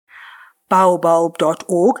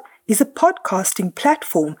Baobulb.org is a podcasting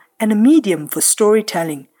platform and a medium for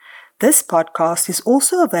storytelling. This podcast is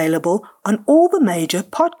also available on all the major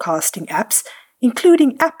podcasting apps,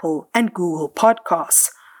 including Apple and Google Podcasts.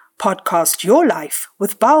 Podcast your life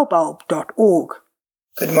with Baobulb.org.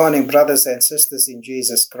 Good morning, brothers and sisters in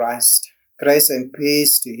Jesus Christ. Grace and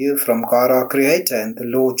peace to you from God our Creator and the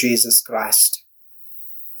Lord Jesus Christ.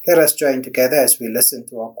 Let us join together as we listen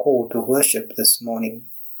to our call to worship this morning.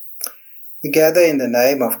 We gather in the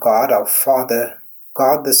name of God our Father,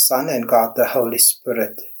 God the Son, and God the Holy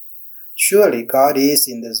Spirit. Surely God is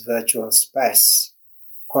in this virtual space.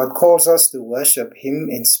 God calls us to worship Him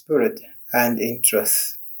in spirit and in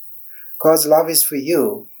truth. God's love is for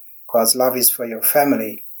you, God's love is for your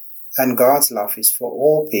family, and God's love is for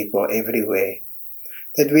all people everywhere,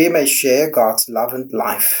 that we may share God's love and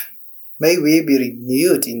life. May we be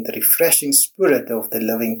renewed in the refreshing spirit of the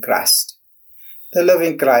living Christ. The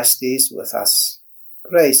living Christ is with us.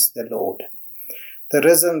 Praise the Lord. The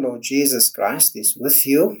risen Lord Jesus Christ is with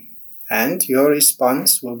you, and your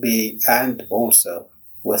response will be, and also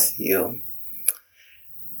with you.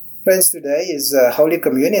 Friends, today is Holy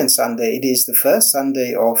Communion Sunday. It is the first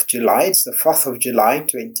Sunday of July. It's the 4th of July,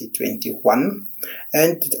 2021.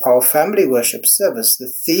 And our family worship service, the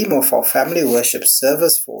theme of our family worship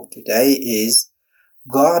service for today is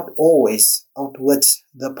God always outwits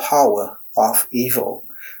the power of evil.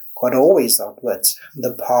 God always outwits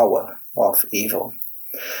the power of evil.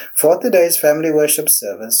 For today's family worship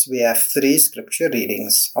service, we have 3 scripture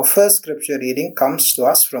readings. Our first scripture reading comes to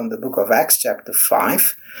us from the book of Acts chapter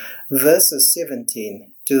 5, verses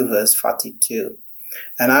 17 to verse 42.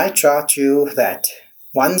 And I charge you that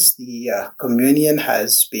once the communion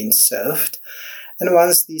has been served, and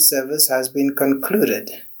once the service has been concluded,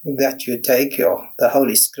 that you take the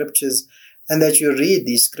Holy Scriptures and that you read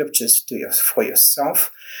these scriptures for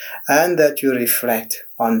yourself, and that you reflect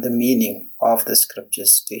on the meaning of the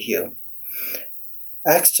scriptures to you.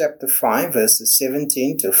 Acts chapter 5, verses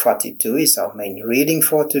 17 to 42 is our main reading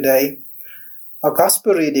for today. Our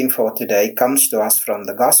gospel reading for today comes to us from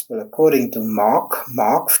the gospel according to Mark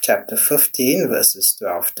chapter 15, verses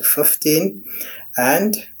 12 to 15,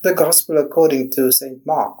 and the gospel according to St.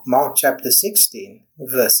 Mark chapter 16,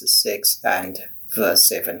 verses 6 and verse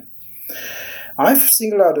 7. I've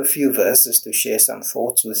singled out a few verses to share some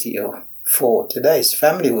thoughts with you for today's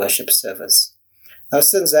family worship service. Now,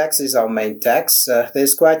 since Acts is our main text,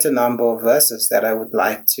 there's quite a number of verses that I would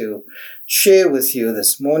like to share with you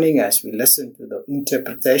this morning as we listen to the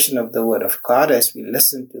interpretation of the Word of God, as we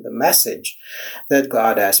listen to the message that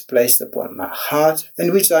God has placed upon my heart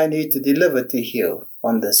and which I need to deliver to you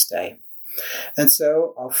on this day. And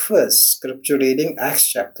so, our first scripture reading, Acts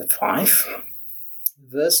chapter 5,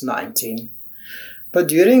 verse 19. But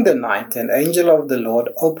during the night, an angel of the Lord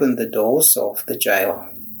opened the doors of the jail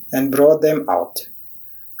and brought them out.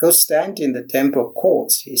 Go stand in the temple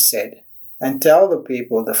courts, he said, and tell the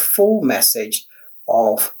people the full message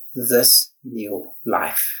of this new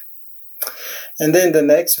life. And then the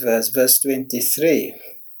next verse, verse 23,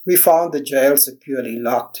 we found the jail securely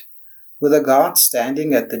locked, with a guard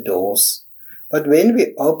standing at the doors. But when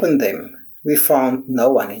we opened them, we found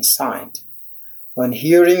no one inside. On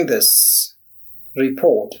hearing this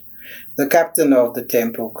report, the captain of the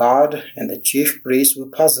temple guard and the chief priests were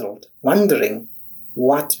puzzled, wondering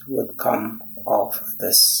what would come of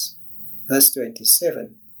this. Verse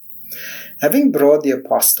 27. Having brought the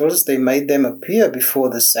apostles, they made them appear before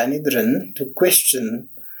the Sanhedrin to be questioned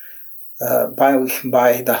by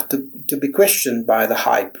the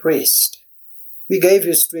high priest. We gave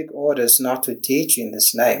you strict orders not to teach in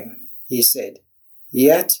this name, he said.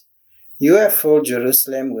 Yet you have filled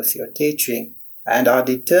Jerusalem with your teaching and are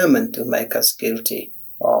determined to make us guilty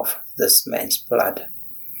of this man's blood.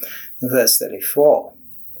 Verse 34.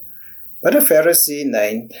 But a Pharisee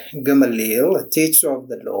named Gamaliel, a teacher of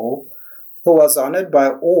the law, who was honored by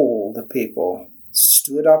all the people,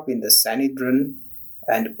 stood up in the Sanhedrin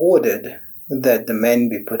and ordered that the men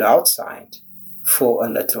be put outside for a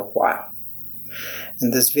little while.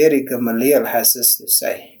 And this very Gamaliel has this to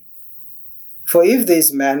say: For if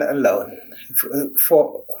these men alone,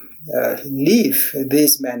 leave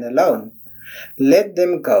these men alone, let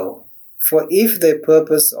them go. For if their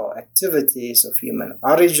purpose or activity is of human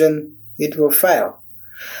origin, it will fail.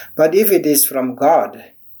 But if it is from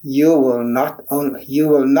God, you will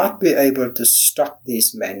not be able to stop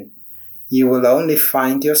these men. You will only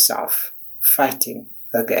find yourself fighting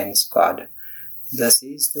against God. This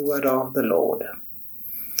is the word of the Lord.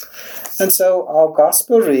 And so our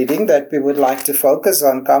gospel reading that we would like to focus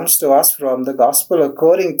on comes to us from the gospel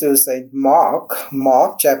according to St. Mark,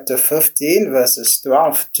 Mark chapter 15, verses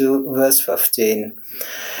 12 to verse 15.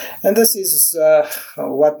 And this is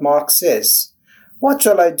what Mark says. What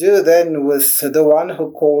shall I do then with the one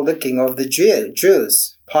who called the King of the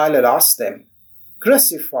Jews? Pilate asked them.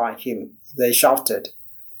 Crucify him, they shouted.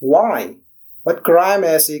 Why? What crime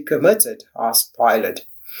has he committed? Asked Pilate.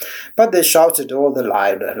 But they shouted all the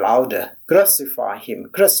louder, Crucify him,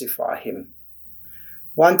 crucify him.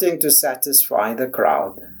 Wanting to satisfy the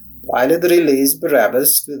crowd, Pilate released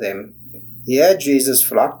Barabbas to them. He had Jesus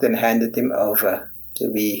flogged and handed him over to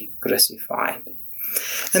be crucified.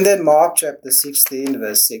 And then Mark chapter 16,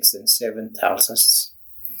 verse 6 and 7 tells us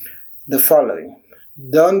the following.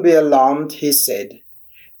 Don't be alarmed, he said.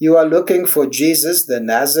 You are looking for Jesus the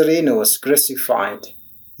Nazarene who was crucified.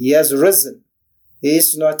 He has risen. He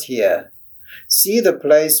is not here. See the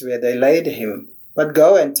place where they laid him, but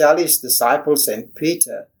go and tell his disciples and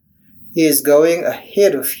Peter, he is going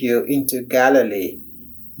ahead of you into Galilee.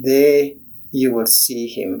 There you will see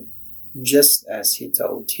him, just as he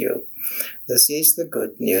told you. This is the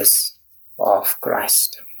good news of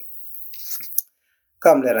Christ.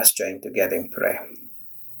 Come, let us join together in prayer.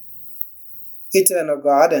 Eternal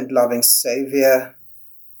God and loving Saviour,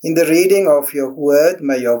 in the reading of your word,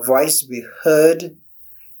 may your voice be heard.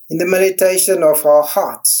 In the meditation of our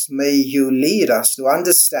hearts, may you lead us to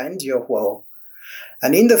understand your will.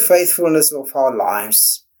 And in the faithfulness of our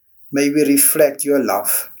lives, may we reflect your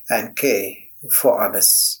love and care for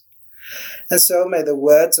others. And so may the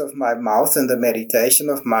words of my mouth and the meditation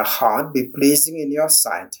of my heart be pleasing in your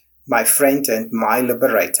sight, my friend and my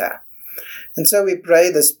liberator. And so we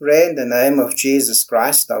pray this prayer in the name of Jesus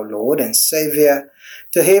Christ, our Lord and Saviour.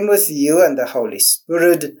 To him with you and the Holy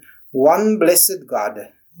Spirit, one blessed God,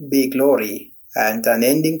 be glory and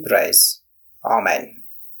unending praise. Amen.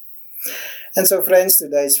 And so friends,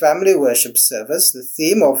 today's family worship service, the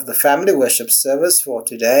theme of the family worship service for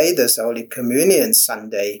today, this Holy Communion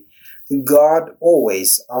Sunday, God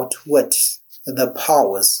always outwits the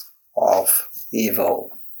powers of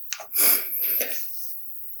evil.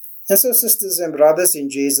 And so, sisters and brothers in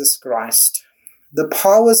Jesus Christ, the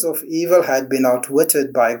powers of evil had been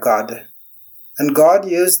outwitted by God, and God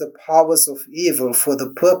used the powers of evil for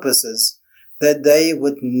the purposes that they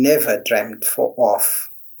would never dreamt of.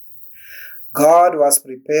 God was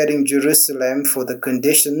preparing Jerusalem for the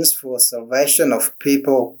conditions for salvation of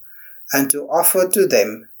people and to offer to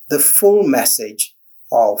them the full message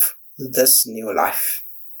of this new life.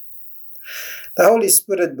 The Holy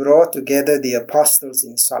Spirit brought together the apostles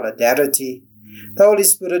in solidarity. The Holy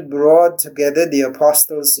Spirit brought together the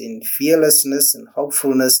apostles in fearlessness and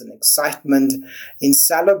hopefulness and excitement, in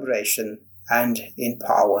celebration and in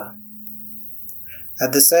power.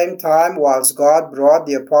 At the same time, whilst God brought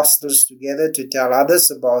the apostles together to tell others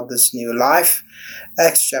about this new life,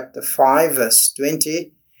 Acts chapter 5 verse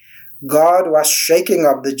 20, God was shaking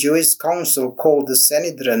up the Jewish council called the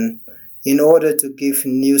Sanhedrin in order to give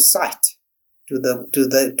new sight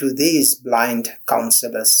to these blind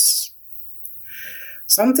counselors.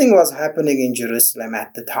 Something was happening in Jerusalem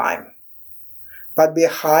at the time. But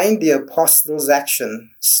behind the apostles'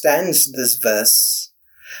 action stands this verse,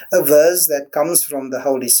 a verse that comes from the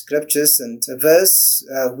Holy Scriptures and a verse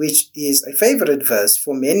which is a favorite verse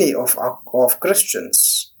for many of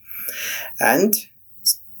Christians. And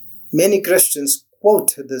many Christians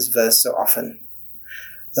quote this verse so often.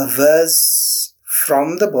 A verse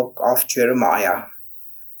from the book of Jeremiah.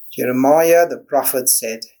 Jeremiah the prophet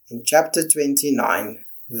said in chapter 29,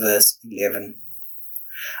 verse 11,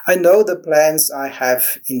 I know the plans I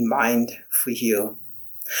have in mind for you.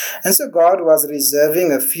 And so God was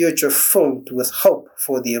reserving a future filled with hope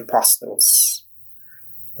for the apostles.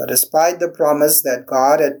 But despite the promise that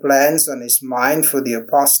God had plans on his mind for the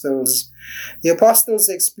apostles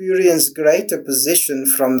experienced great opposition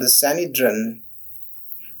from the Sanhedrin.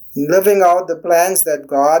 In living out the plans that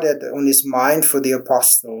God had on his mind for the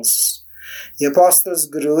apostles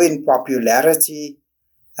grew in popularity,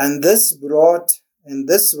 and this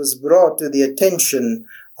was brought to the attention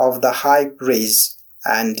of the high priest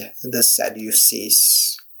and the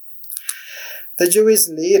Sadducees. The Jewish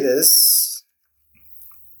leaders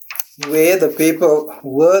were the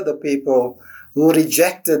people who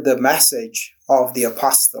rejected the message of the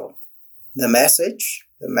apostle. The message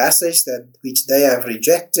which they have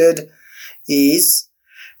rejected is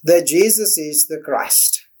that Jesus is the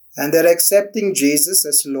Christ, and that accepting Jesus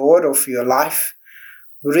as Lord of your life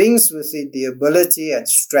brings with it the ability and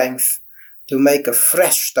strength to make a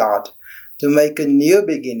fresh start, to make a new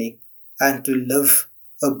beginning, and to live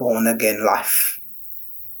a born-again life.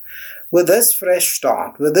 With this fresh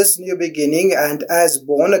start, with this new beginning, and as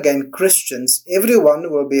born-again Christians,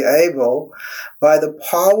 everyone will be able, by the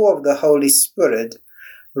power of the Holy Spirit,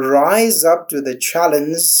 rise up to the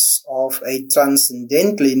challenge of a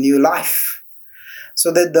transcendently new life,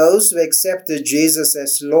 so that those who accepted Jesus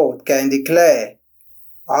as Lord can declare,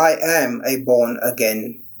 I am a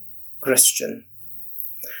born-again Christian.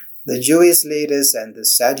 The Jewish leaders and the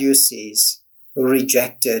Sadducees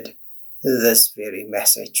rejected this very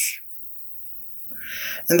message.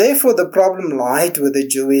 And therefore the problem lied with the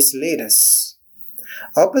Jewish leaders.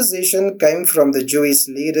 Opposition came from the Jewish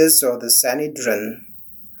leaders or the Sanhedrin,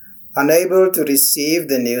 unable to receive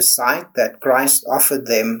the new sight that Christ offered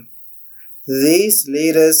them. These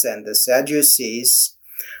leaders and the Sadducees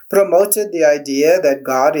promoted the idea that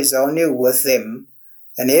God is only with them,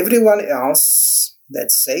 and everyone else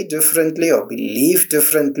that say differently or believe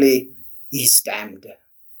differently is damned.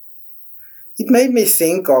 It made me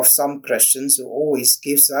think of some Christians who always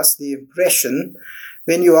gives us the impression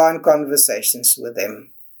when you are in conversations with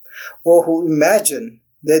them, or who imagine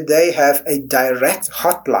that they have a direct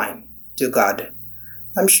hotline to God.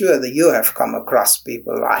 I'm sure that you have come across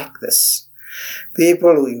people like this.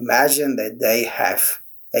 People who imagine that they have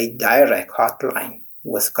a direct hotline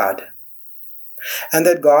with God, and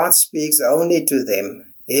that God speaks only to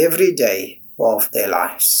them every day of their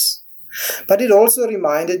lives. But it also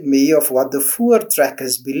reminded me of what the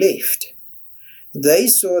voortrekkers believed. They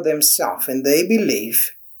saw themselves and they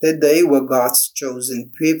believed that they were God's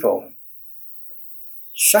chosen people.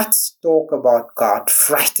 Such talk about God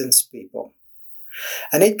frightens people,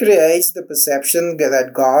 and it creates the perception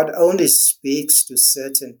that God only speaks to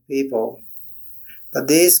certain people. But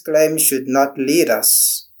these claims should not lead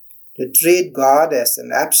us to treat God as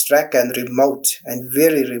an abstract and remote and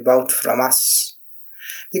very remote from us.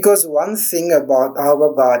 Because one thing about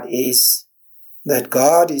our God is that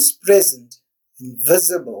God is present and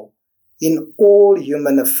visible in all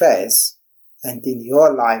human affairs and in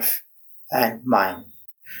your life and mine.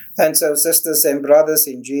 And so, sisters and brothers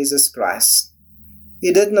in Jesus Christ,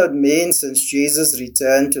 it did not mean since Jesus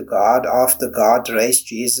returned to God after God raised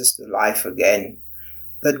Jesus to life again,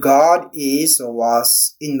 that God is or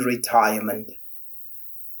was in retirement.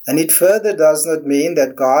 And it further does not mean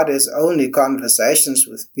that God has only conversations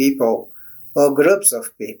with people or groups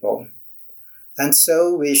of people. And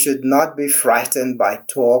so we should not be frightened by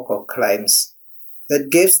talk or claims that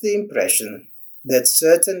gives the impression that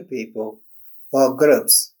certain people or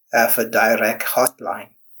groups have a direct hotline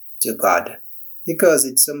to God, because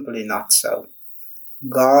it's simply not so.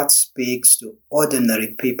 God speaks to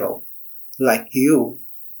ordinary people like you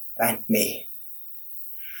and me.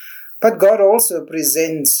 But God was also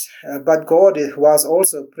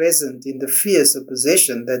present in the fierce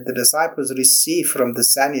opposition that the disciples received from the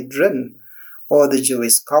Sanhedrin or the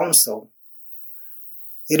Jewish council.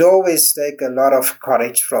 It always takes a lot of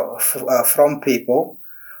courage from people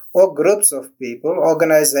or groups of people,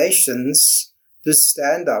 organizations, to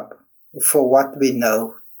stand up for what we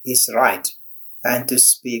know is right and to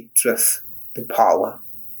speak truth to power.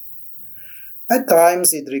 At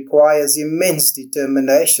times it requires immense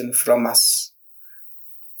determination from us.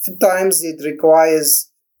 At times it requires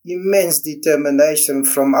immense determination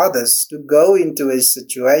from others to go into a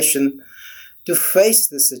situation, to face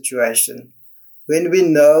the situation, when we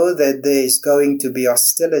know that there is going to be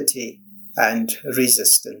hostility and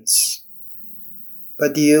resistance.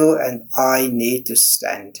 But you and I need to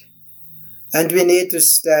stand. And we need to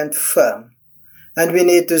stand firm. And we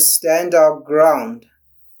need to stand our ground,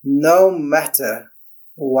 no matter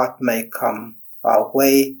what may come our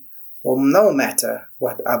way, or no matter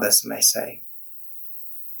what others may say.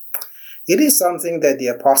 It is something that the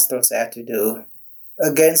apostles had to do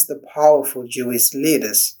against the powerful Jewish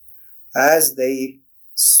leaders as they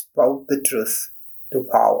spoke the truth to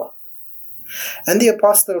power. And the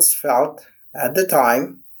apostles felt at the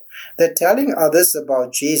time that telling others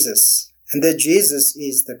about Jesus and that Jesus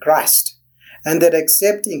is the Christ and that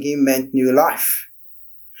accepting him meant new life.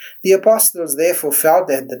 The apostles therefore felt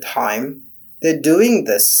at the time that doing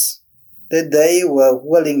this, that they were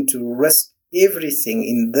willing to risk everything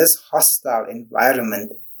in this hostile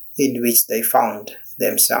environment in which they found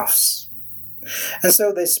themselves. And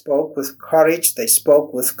so they spoke with courage, they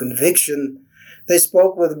spoke with conviction, they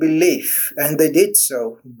spoke with belief, and they did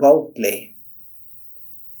so boldly.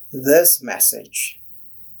 This message,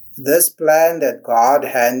 this plan that God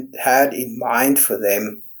had in mind for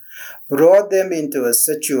them, brought them into a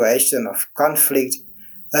situation of conflict,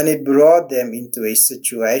 and it brought them into a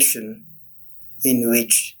situation in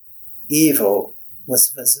which evil was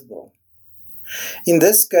visible. In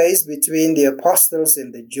this case, between the apostles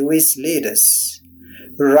and the Jewish leaders,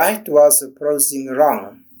 Right was opposing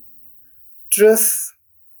wrong. Truth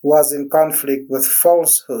was in conflict with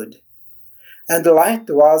falsehood, and light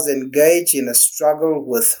was engaged in a struggle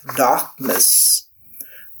with darkness.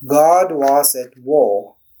 God was at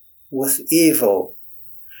war with evil,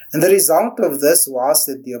 and the result of this was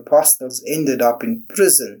that the apostles ended up in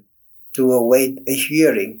prison to await a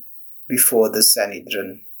hearing before the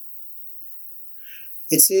Sanhedrin.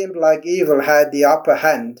 It seemed like evil had the upper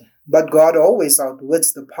hand, but God always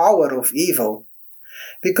outwits the power of evil.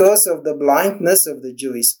 Because of the blindness of the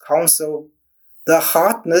Jewish council, the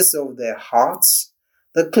hardness of their hearts,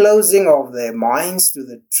 the closing of their minds to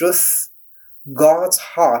the truth, God's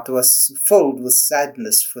heart was filled with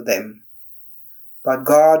sadness for them. But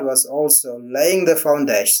God was also laying the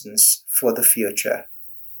foundations for the future,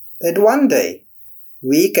 that one day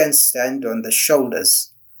we can stand on the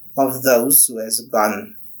shoulders of those who has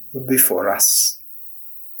gone before us.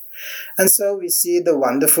 And so we see the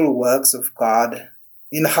wonderful works of God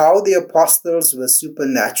in how the apostles were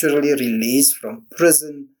supernaturally released from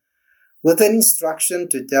prison with an instruction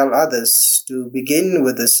to tell others to begin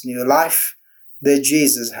with this new life that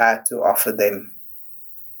Jesus had to offer them.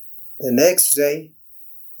 The next day,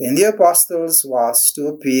 when the apostles was to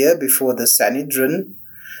appear before the Sanhedrin,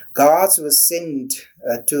 guards were sent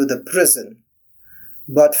to the prison,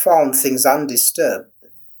 but found things undisturbed.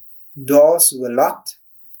 Doors were locked,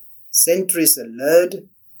 sentries alert,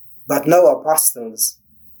 but no apostles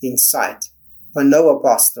in sight, or no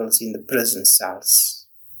apostles in the prison cells.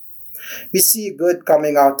 We see good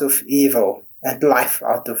coming out of evil and life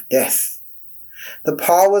out of death. The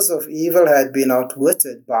powers of evil had been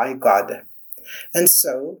outwitted by God. And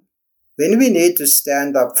so, when we need to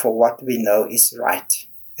stand up for what we know is right,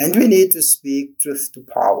 and we need to speak truth to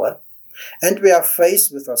power, and we are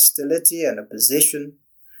faced with hostility and opposition,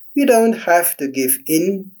 we don't have to give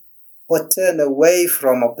in or turn away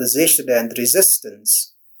from opposition and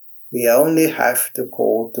resistance. We only have to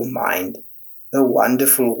call to mind the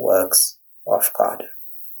wonderful works of God.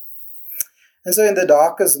 And so in the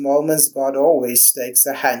darkest moments, God always takes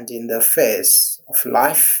a hand in the affairs of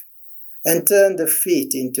life and turns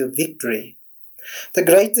defeat into victory. The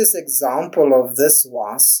greatest example of this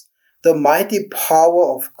was the mighty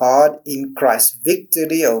power of God in Christ's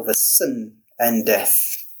victory over sin and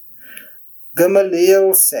death.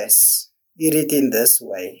 Gamaliel says it in this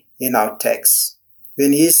way in our text,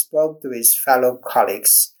 when he spoke to his fellow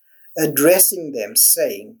colleagues, addressing them,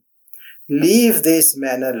 saying, "Leave these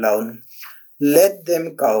men alone, let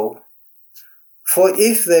them go. For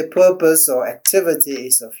if their purpose or activity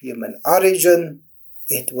is of human origin,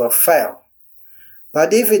 it will fail.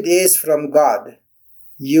 But if it is from God,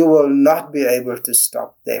 you will not be able to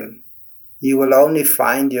stop them. You will only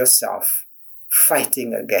find yourself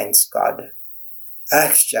fighting against God."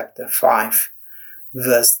 Acts chapter 5,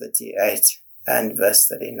 verse 38 and verse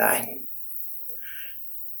 39.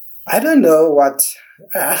 I don't know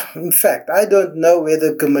I don't know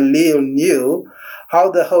whether Gamaliel knew how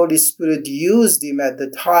the Holy Spirit used him at the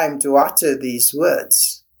time to utter these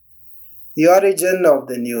words. The origin of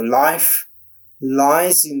the new life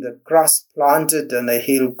lies in the cross planted on a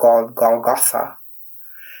hill called Golgotha.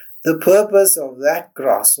 The purpose of that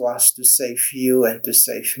cross was to save you and to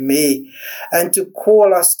save me, and to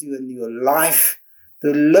call us to a new life,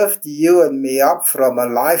 to lift you and me up from a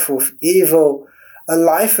life of evil, a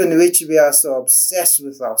life in which we are so obsessed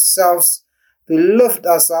with ourselves, to lift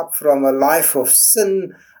us up from a life of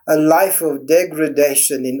sin, a life of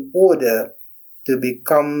degradation, in order to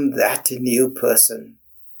become that new person.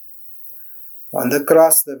 On the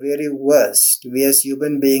cross, the very worst we as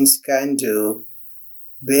human beings can do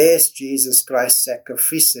bears Jesus Christ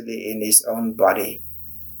sacrificially in his own body.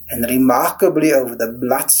 And remarkably, over the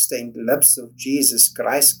blood-stained lips of Jesus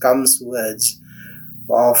Christ comes words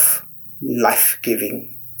of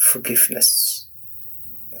life-giving forgiveness.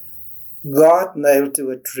 God nailed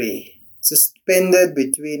to a tree, suspended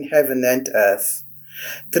between heaven and earth.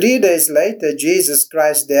 3 days later, Jesus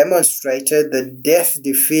Christ demonstrated the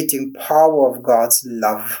death-defeating power of God's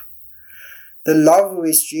love. The love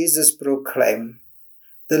which Jesus proclaimed,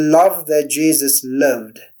 the love that Jesus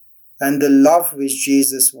lived, and the love which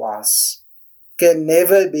Jesus was, can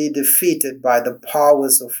never be defeated by the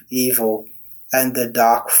powers of evil and the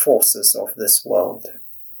dark forces of this world.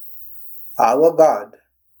 Our God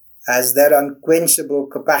has that unquenchable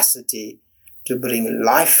capacity to bring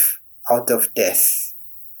life out of death.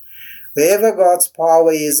 Wherever God's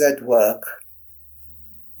power is at work,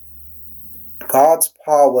 God's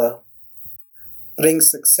power brings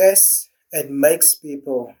success and makes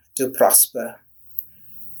people to prosper.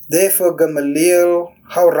 Therefore, Gamaliel,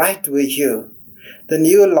 how right were you The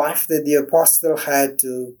new life that the apostle had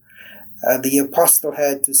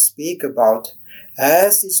to speak about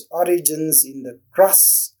has its origins in the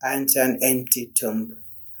cross and an empty tomb.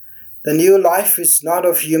 The new life is not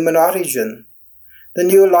of human origin. The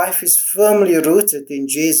new life is firmly rooted in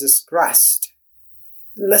Jesus Christ.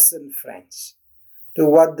 Listen, friends, to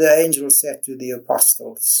what the angel said to the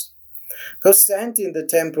apostles. Go stand in the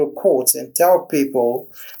temple courts and tell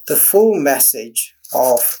people the full message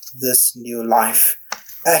of this new life.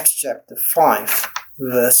 Acts chapter 5,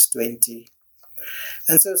 verse 20.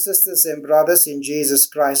 And so, sisters and brothers in Jesus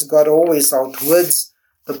Christ, God always outwits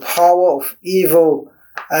the power of evil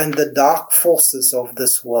and the dark forces of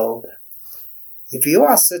this world. If you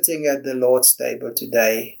are sitting at the Lord's table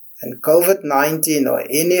today and COVID-19 or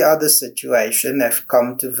any other situation have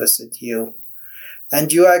come to visit you,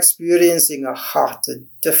 and you are experiencing a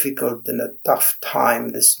difficult and a tough time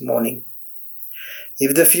this morning,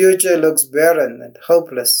 if the future looks barren and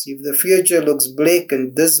hopeless, if the future looks bleak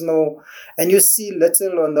and dismal, and you see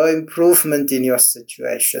little or no improvement in your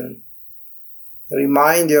situation,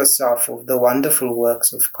 remind yourself of the wonderful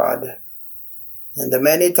works of God and the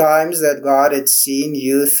many times that God had seen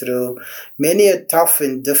you through many a tough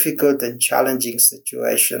and difficult and challenging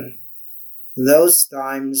situation. Those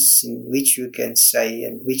times in which you can say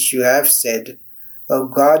and which you have said, "Oh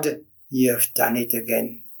God, you have done it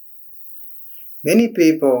again." Many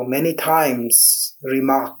people, many times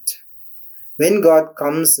remarked, when God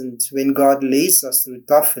comes and when God leads us through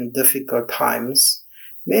tough and difficult times,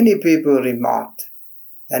 many people remarked,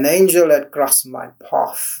 "An angel had crossed my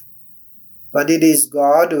path." But it is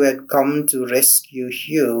God who had come to rescue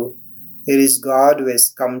you. It is God who has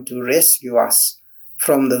come to rescue us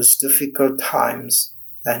from those difficult times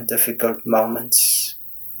and difficult moments.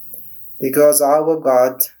 Because our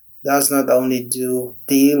God does not only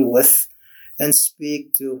deal with and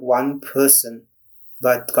speak to one person,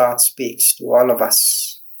 but God speaks to all of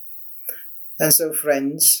us. And so,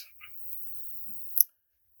 friends,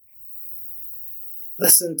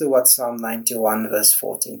 listen to what Psalm 91 verse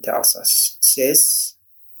 14 tells us. It says,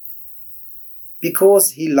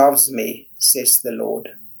 "Because he loves me, says the Lord,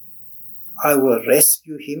 I will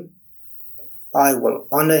rescue him, I will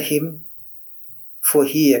honor him, for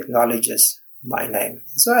he acknowledges my name."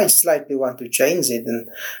 So I slightly want to change it, and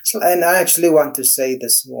I actually want to say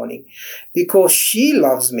this morning, because she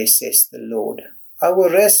loves me, says the Lord, I will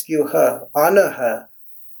rescue her, honor her,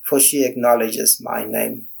 for she acknowledges my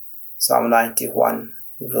name. Psalm 91,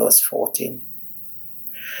 verse 14.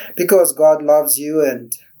 Because God loves you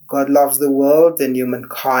and God loves the world and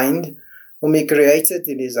humankind, whom he created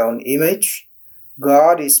in his own image,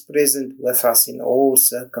 God is present with us in all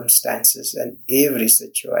circumstances and every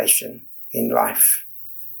situation in life.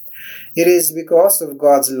 It is because of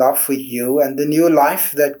God's love for you and the new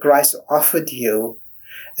life that Christ offered you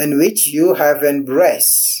and which you have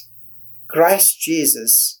embraced. Christ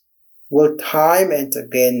Jesus will time and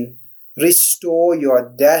again restore your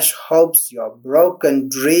dashed hopes, your broken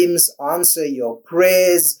dreams, answer your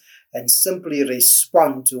prayers, and simply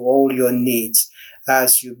respond to all your needs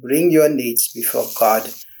as you bring your needs before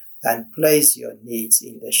God and place your needs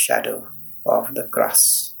in the shadow of the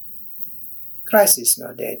cross. Christ is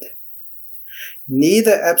not dead,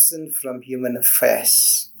 neither absent from human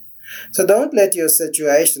affairs. So don't let your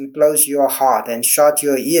situation close your heart and shut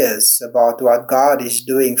your ears about what God is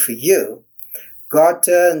doing for you. God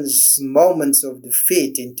turns moments of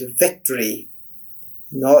defeat into victory.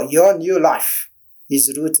 Your new life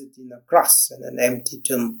is rooted in a cross and an empty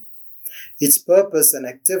tomb. Its purpose and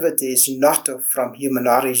activity is not from human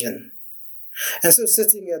origin. And so,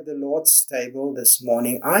 sitting at the Lord's table this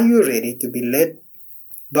morning, are you ready to be led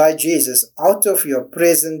by Jesus out of your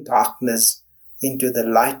present darkness into the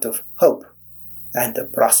light of hope and a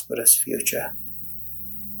prosperous future?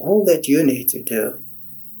 All that you need to do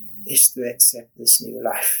is to accept this new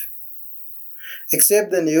life.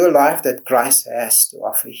 Accept the new life that Christ has to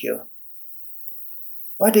offer you.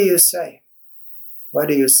 What do you say? What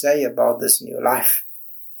do you say about this new life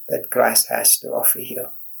that Christ has to offer you?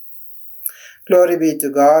 Glory be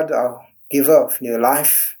to God, our giver of new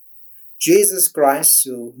life, Jesus Christ,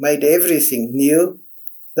 who made everything new,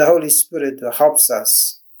 the Holy Spirit who helps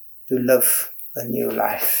us to live a new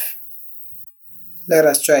life. Let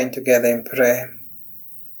us join together in prayer.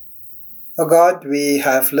 O God, we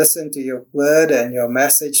have listened to your word and your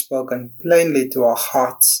message spoken plainly to our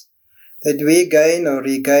hearts, that we gain or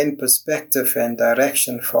regain perspective and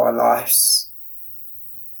direction for our lives.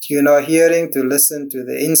 Tune our hearing to listen to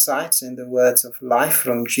the insights and the words of life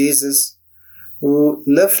from Jesus, who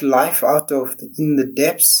lived life out of in the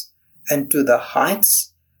depths and to the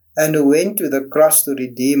heights, and who went to the cross to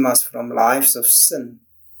redeem us from lives of sin,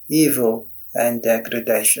 evil, and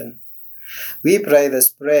degradation. We pray this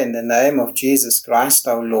prayer in the name of Jesus Christ,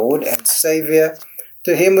 our Lord and Saviour.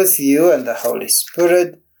 To him with you and the Holy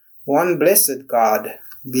Spirit, one blessed God,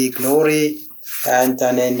 be glory and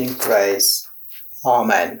unending praise.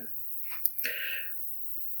 Amen.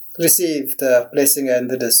 Receive the blessing and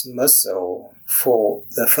the dismissal for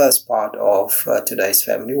the first part of today's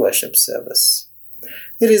family worship service.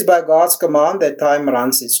 It is by God's command that time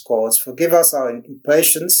runs its course. Forgive us our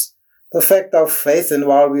impatience, perfect our faith, and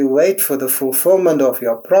while we wait for the fulfillment of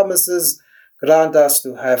your promises, grant us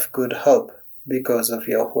to have good hope because of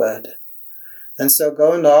your word. And so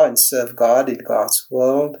go now and serve God in God's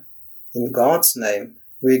world. In God's name,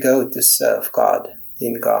 we go to serve God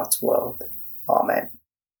in God's world. Amen.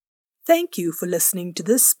 Thank you for listening to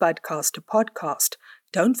this Spudcaster podcast.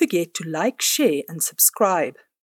 Don't forget to like, share, and subscribe.